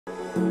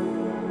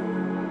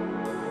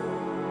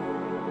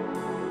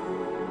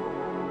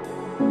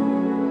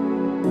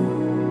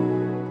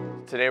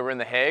Today we're in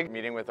The Hague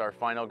meeting with our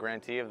final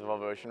grantee of the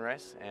Volvo Ocean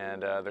Race,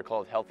 and they're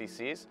called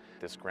HealthySeas.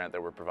 This grant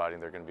that we're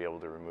providing, they're going to be able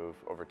to remove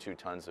over 2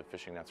 tons of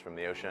fishing nets from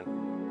the ocean.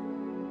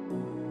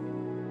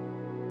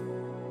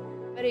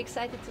 Very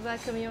excited to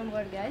welcome you on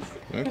board, guys.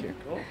 Thank you.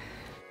 Cool.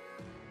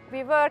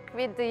 We work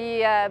with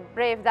the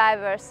brave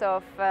divers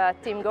of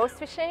Team Ghost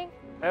Fishing.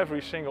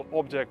 Every single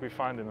object we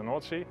find in the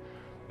North Sea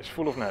is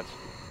full of nets.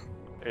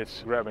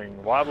 It's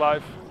grabbing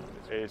wildlife,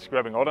 it's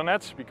grabbing other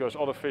nets because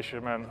other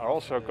fishermen are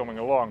also coming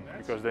along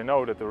because they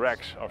know that the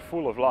wrecks are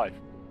full of life.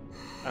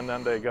 And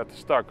then they get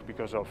stuck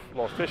because of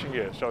lost fishing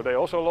gear. So they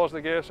also lost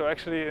the gear. So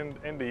actually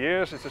in the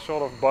years it's a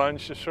sort of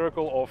bunch, a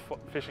circle of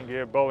fishing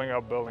gear building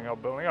up, building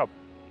up, building up.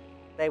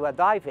 They were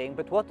diving,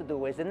 but what to do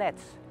with the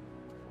nets?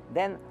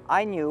 Then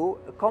I knew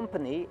a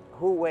company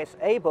who was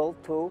able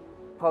to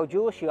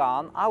produce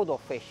yarn out of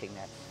fishing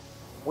nets.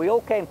 We all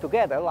came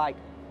together like,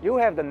 you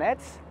have the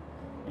nets,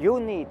 you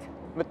need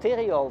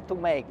material to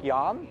make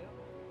yarn.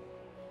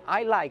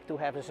 I like to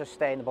have a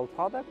sustainable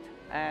product,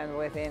 and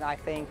within, I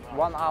think,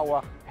 1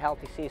 hour,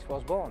 HealthySeas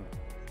was born.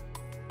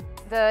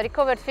 The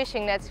recovered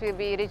fishing nets will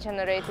be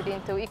regenerated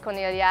into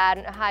Econyl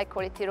yarn, a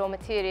high-quality raw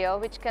material,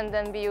 which can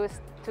then be used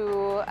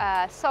to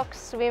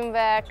socks,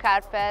 swimwear,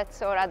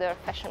 carpets, or other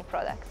fashion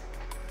products.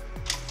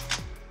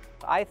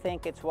 I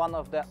think it's one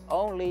of the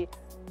only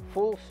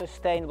full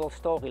sustainable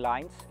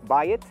storylines.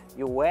 Buy it,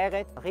 you wear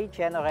it,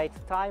 regenerate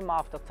time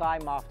after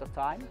time after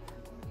time.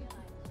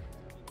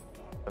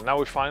 And now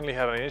we finally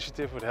have an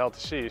initiative with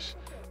HealthySeas.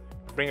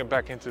 Bring it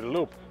back into the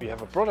loop. We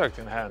have a product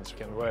in hands. We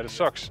can wear the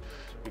socks,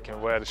 we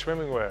can wear the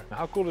swimming wear.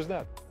 How cool is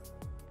that?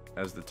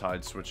 As the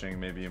tide's switching,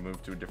 maybe you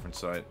move to a different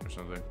site or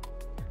something.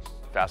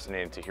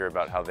 Fascinating to hear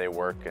about how they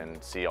work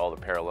and see all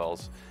the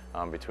parallels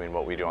between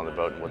what we do on the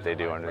boat and what they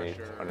do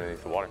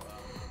underneath the water.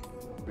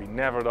 We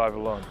never dive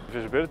alone.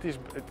 Visibility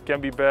it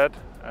can be bad,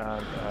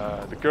 and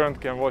the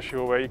current can wash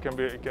you away. You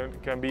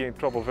can be in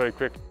trouble very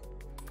quick.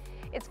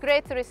 It's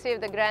great to receive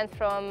the grant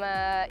from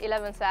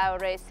 11th Hour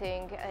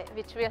Racing,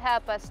 which will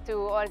help us to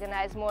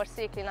organize more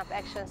sea cleanup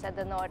actions at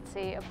the North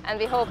Sea. And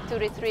we hope to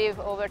retrieve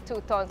over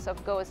 2 tons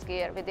of ghost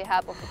gear with the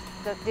help of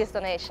this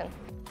donation.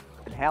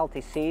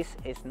 HealthySeas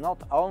is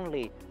not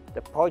only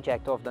the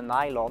project of the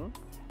nylon,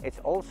 it's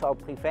also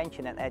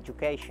prevention and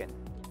education.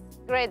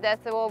 Great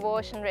that the Volvo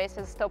Ocean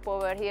Races stop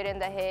over here in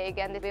The Hague,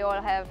 and we all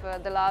have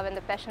the love and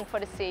the passion for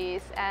the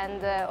seas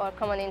and our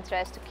common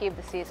interest to keep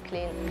the seas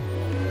clean.